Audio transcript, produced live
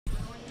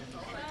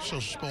So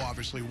Spo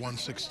obviously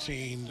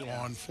 116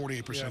 on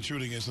 48%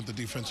 shooting isn't the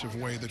defensive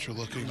way that you're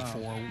looking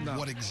for. No.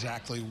 What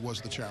exactly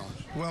was the challenge?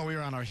 Well, we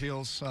were on our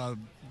heels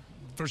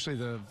virtually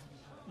the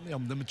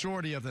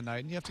majority of the night,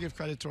 and you have to give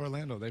credit to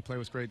Orlando. They play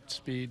with great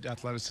speed,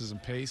 athleticism,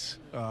 pace.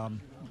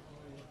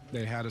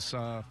 They had us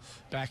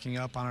backing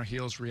up on our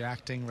heels,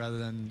 reacting rather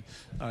than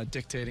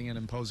dictating and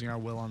imposing our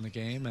will on the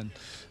game. And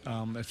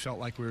it felt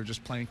like we were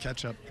just playing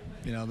catch-up,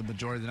 the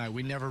majority of the night.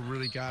 We never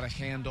really got a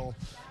handle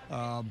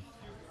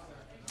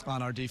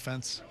on our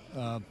defense.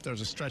 There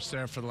was a stretch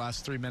there for the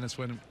last 3 minutes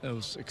when it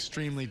was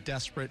extremely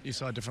desperate. You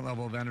saw a different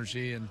level of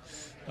energy and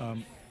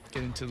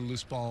getting to the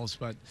loose balls,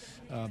 but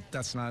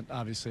that's not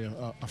obviously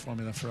a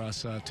formula for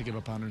us to give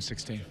up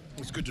 116.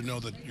 It's good to know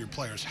that your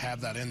players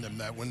have that in them,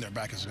 that when their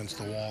back is against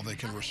the wall, they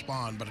can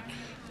respond, but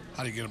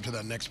how do you get them to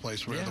that next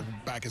place where the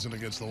back isn't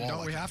against the wall?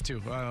 No, we have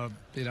to.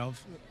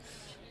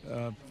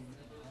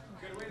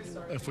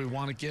 If we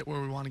want to get where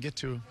we want to get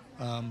to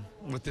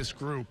with this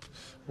group,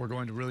 we're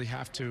going to really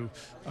have to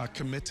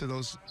commit to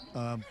those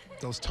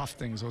tough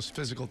things, those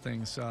physical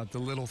things, the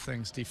little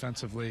things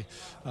defensively,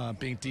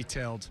 being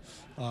detailed,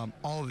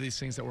 all of these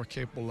things that we're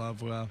capable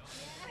of.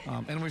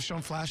 And we've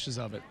shown flashes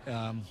of it.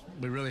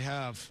 We really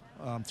have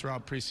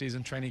throughout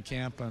preseason training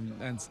camp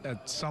and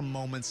at some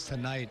moments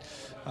tonight.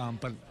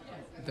 But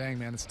dang,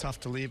 man, it's tough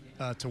to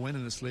win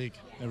in this league.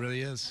 It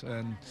really is.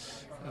 And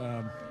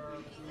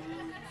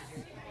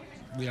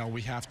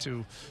we have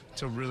to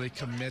really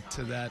commit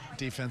to that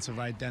defensive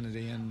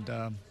identity, and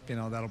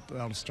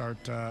that'll start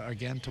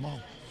again tomorrow.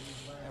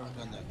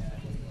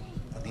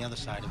 On the other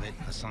side of it,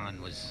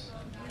 Hassan was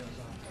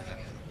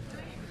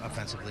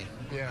offensively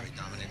very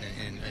dominant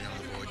and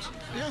on the boards.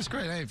 Yeah, it's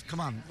great. Hey, come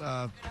on.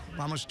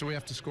 How much do we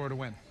have to score to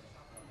win?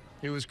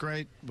 He was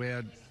great. We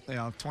had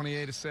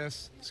 28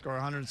 assists, score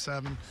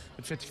 107,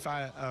 at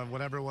 55,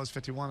 whatever it was,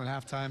 51 at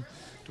halftime.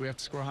 Do we have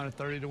to score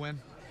 130 to win?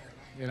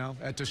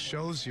 It just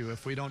shows you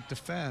if we don't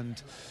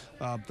defend,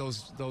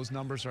 those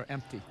numbers are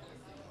empty.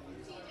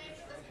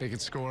 They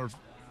could score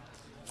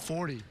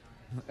 40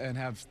 and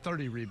have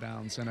 30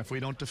 rebounds, and if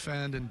we don't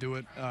defend and do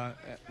it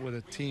with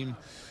a team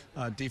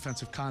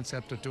defensive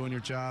concept of doing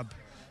your job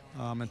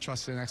and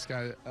trusting the next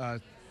guy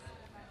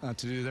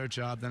to do their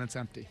job, then it's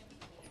empty.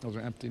 Those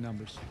are empty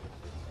numbers.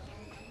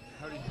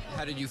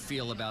 How did you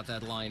feel about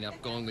that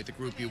lineup going with the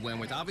group you went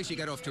with? Obviously,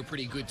 you got off to a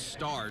pretty good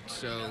start,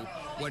 so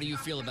what do you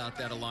feel about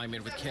that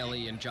alignment with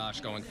Kelly and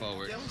Josh going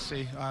forward? Yeah, we'll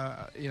see.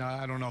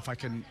 I don't know if I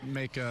can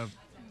make a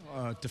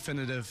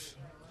definitive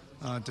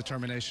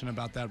determination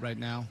about that right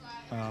now.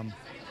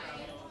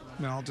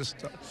 I'll just,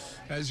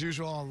 as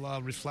usual,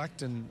 I'll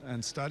reflect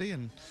and study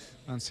and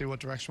see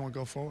what direction we'll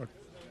go forward.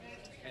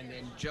 And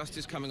then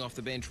Justice coming off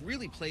the bench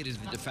really played as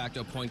the de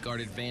facto point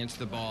guard, advanced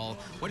the ball.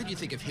 What did you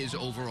think of his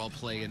overall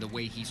play and the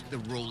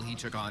role he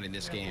took on in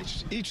this game?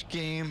 Each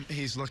game,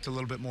 he's looked a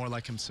little bit more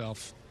like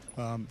himself.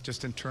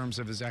 Just in terms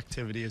of his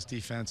activity, his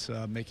defense,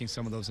 making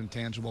some of those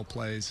intangible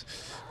plays,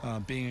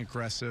 being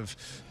aggressive.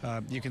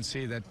 You can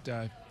see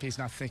that he's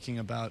not thinking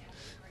about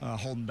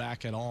holding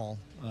back at all.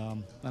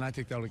 And I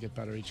think that'll get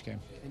better each game.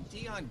 And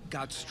Dion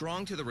got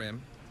strong to the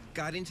rim,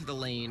 got into the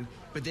lane,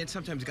 but then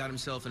sometimes got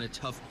himself in a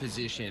tough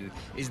position.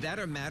 Is that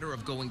a matter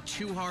of going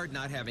too hard,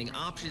 not having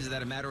options? Is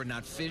that a matter of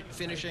not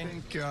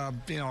finishing? I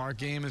think, our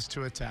game is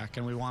to attack,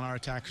 and we want our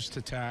attackers to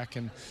attack.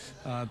 And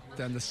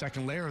then the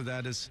second layer of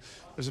that is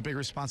there's a big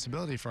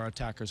responsibility for our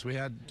attackers. We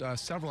had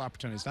several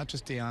opportunities, not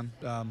just Dion,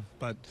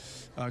 but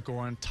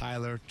Goran,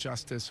 Tyler,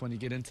 Justice. When you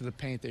get into the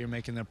paint, that you're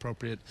making the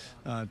appropriate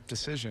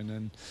decision.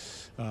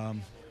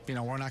 And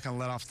we're not going to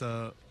let off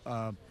the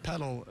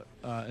pedal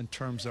in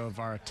terms of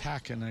our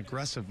attack and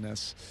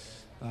aggressiveness,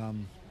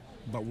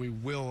 but we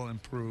will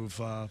improve,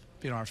 our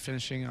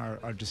finishing,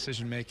 our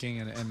decision-making,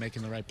 and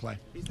making the right play.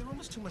 Is there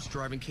almost too much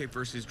driving kick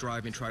versus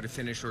drive and try to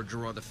finish or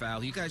draw the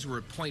foul? You guys were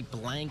at point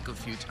blank a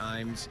few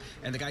times,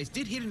 and the guys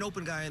did hit an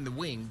open guy in the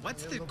wing.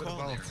 What's the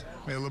call there?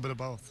 A little bit of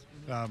both.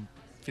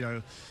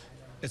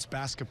 It's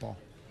basketball.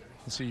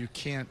 So you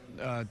can't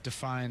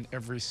define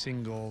every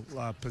single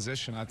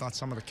position. I thought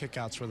some of the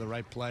kickouts were the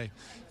right play,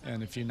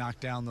 and if you knock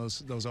down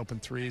those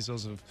open threes,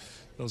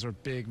 those are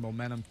big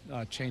momentum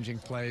changing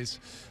plays.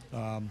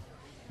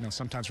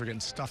 Sometimes we're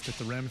getting stuffed at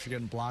the rim. If you're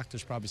getting blocked,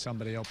 there's probably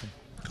somebody open.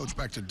 Coach,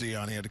 back to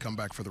Dion. He had to come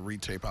back for the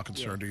retape. How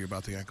concerned are you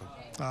about the ankle?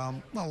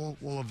 Well,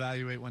 we'll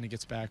evaluate when he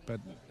gets back,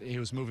 but he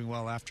was moving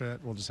well after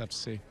it. We'll just have to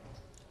see.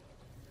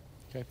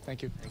 Okay,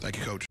 thank you. Thank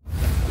you, Coach.